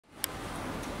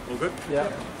All good? Yeah.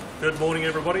 Good morning,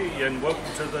 everybody, and welcome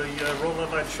to the Royal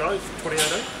Adelaide Show for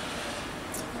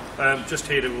 2018. Just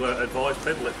here to advise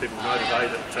people, let people know today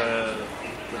that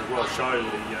for the Royal Show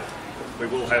we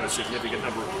will have a significant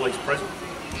number of police present.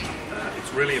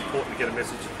 It's really important to get a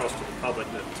message across to the public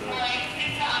that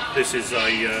this is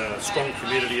a strong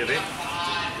community event.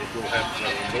 It will have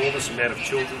an enormous amount of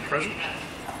children present,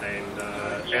 and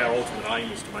our ultimate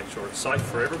aim is to make sure it's safe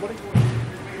for everybody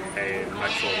and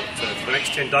make sure that for the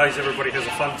next 10 days everybody has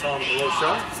a fun time at the Royal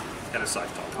Show and a safe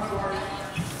time.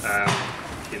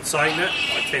 In saying that,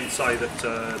 I can say that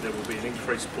there will be an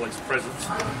increased police presence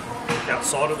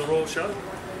outside of the Royal Show.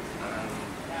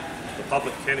 The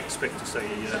public can expect to see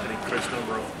an increased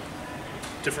number of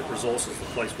different resources the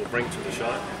police will bring to the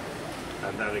show,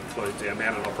 and that includes our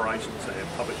mounted operations, our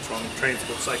public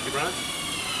transport safety branch.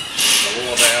 So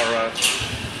all of our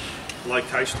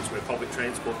locations where public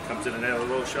transport comes in and out of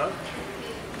the Royal Show,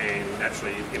 and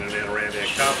naturally in and out around our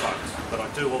car parks. But I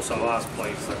do also ask,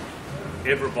 please, that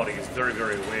everybody is very,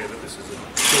 very aware that this is a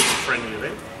children-friendly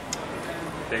event.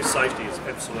 Their safety is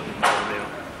absolutely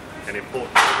paramount and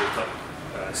important. We've got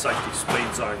safety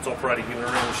speed zones operating in and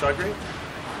around the showground,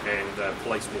 and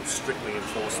police will strictly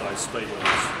enforce those speed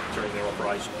limits during their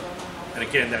operation. And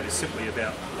again, that is simply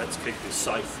about let's keep this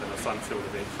safe and a fun-filled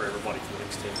event for everybody for the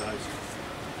next 10 days.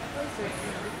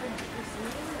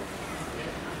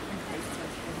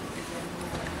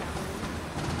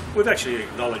 We've actually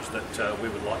acknowledged that we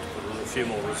would like to put a few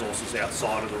more resources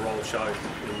outside of the Royal Show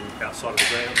and outside of the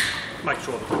ground, make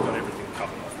sure that we've got everything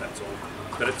covered off, that's all.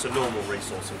 But it's a normal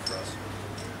resourcing for us.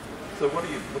 So what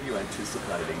are you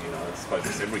anticipating? You know, I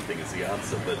suppose everything is the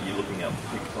answer, but you're looking out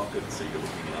for pickpockets, so you're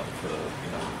looking out for,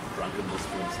 drunkenness,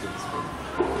 for instance, for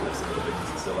some of the victims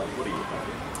and so on. What are you looking at?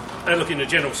 And look, in a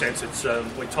general sense, it's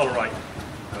we tolerate,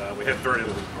 we have very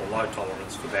little or low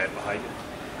tolerance for bad behaviour.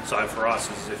 So for us,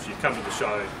 is if you come to the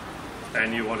show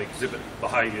and you want to exhibit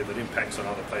behaviour that impacts on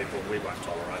other people, we won't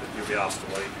tolerate it. You'll be asked to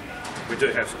leave. We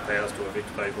do have some powers to evict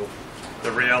people.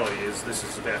 The reality is this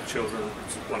is about children.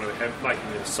 It's one of making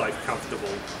it a safe,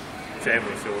 comfortable,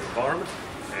 family-filled environment,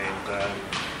 and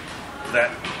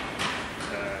that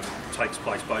takes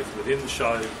place both within the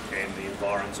show and the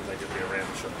environs immediately around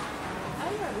the show.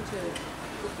 Are you able to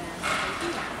put down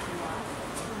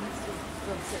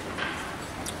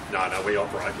No, we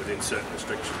operate within certain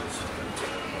restrictions,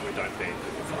 but we don't ban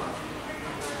people from.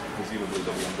 Presumably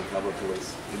there'll be undercover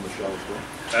police in the show as well?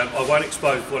 I won't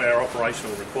expose what our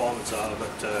operational requirements are,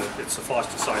 but it's suffice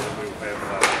to say that we will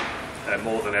have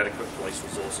more than adequate police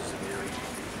resources in the area.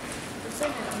 We've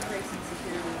seen an increase in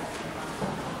security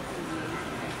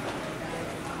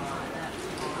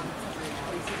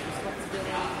police's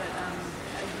responsibility, but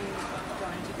are you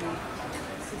going to be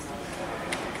assisting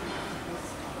with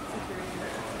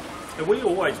security? And we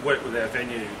always work with our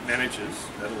venue managers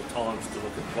at all times to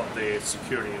look at what their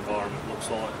security environment looks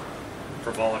like,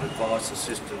 provide advice,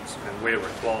 assistance, and where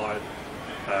required,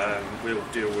 we'll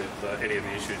deal with any of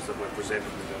the issues that were presented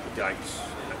at the gates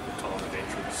at the time of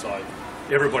entrance. So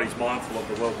everybody's mindful of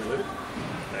the world we live in,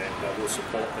 and we'll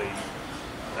support the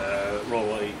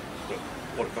Royal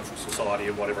Horticultural Society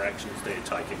and whatever actions they're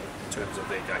taking in terms of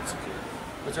their gate security.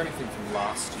 Was there anything from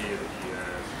last year that you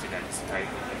didn't anticipate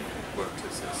that worked to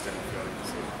sort of stem the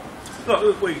flow?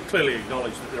 Look, we clearly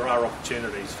acknowledge that there are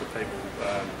opportunities for people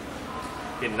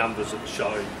in numbers at the show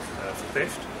for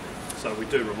theft. So we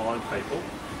do remind people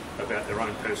about their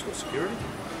own personal security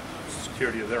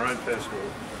of their own personal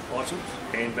items,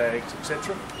 handbags,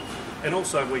 etc. And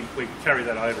also we carry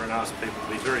that over and ask people to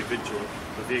be very vigilant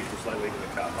of the vehicles they leave in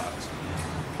the car parks.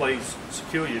 Please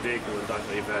secure your vehicle and don't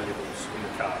leave valuables in the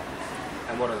car.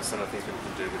 And what are some of the things people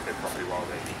can do with their property while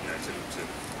they're, to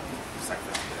save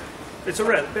them? It's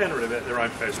around about their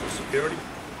own personal security.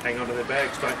 Hang on to their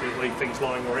bags, don't leave things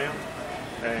lying around,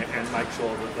 and make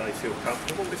sure that they feel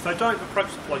comfortable. If they don't,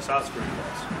 approach the police, ask for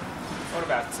advice. What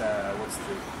about, what's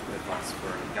the advice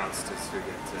for youngsters who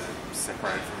get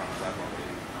separated from other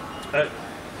people?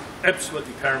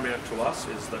 Absolutely paramount to us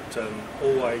is that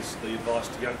always the advice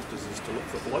to youngsters is to look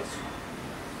for police.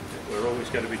 We're always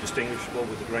going to be distinguishable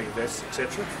with the green vests,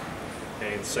 etc.,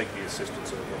 and seek the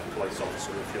assistance of a police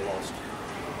officer if you're lost.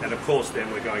 And of course then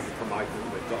we're going to promote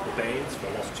them. We've got the bands for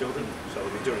lost children, so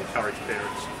we do encourage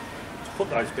parents to put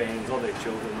those bands on their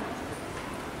children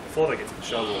before they get to the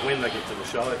show or when they get to the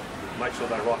show. Make sure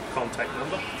they write the contact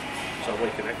number so we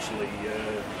can actually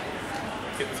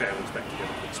get the families back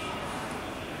together.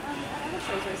 Other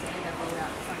shows recently have rolled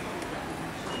out phone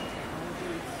recognition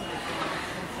technology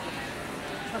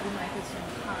troublemakers from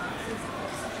the past. Is that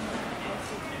something that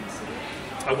also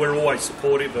considered? We're always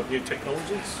supportive of new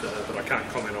technologies, but I can't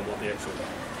comment on what the actual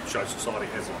Show Society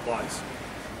has in place,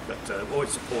 but always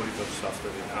supportive of stuff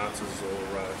that enhances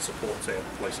or supports our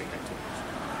policing activities.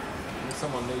 If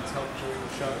someone needs help during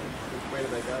the show, where do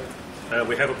they go?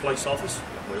 We have a police office.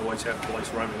 We always have police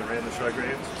roaming around the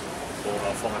showgrounds, or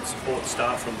they'll find support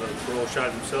staff from the Royal Show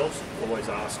themselves. Always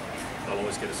ask, they'll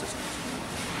always get assistance.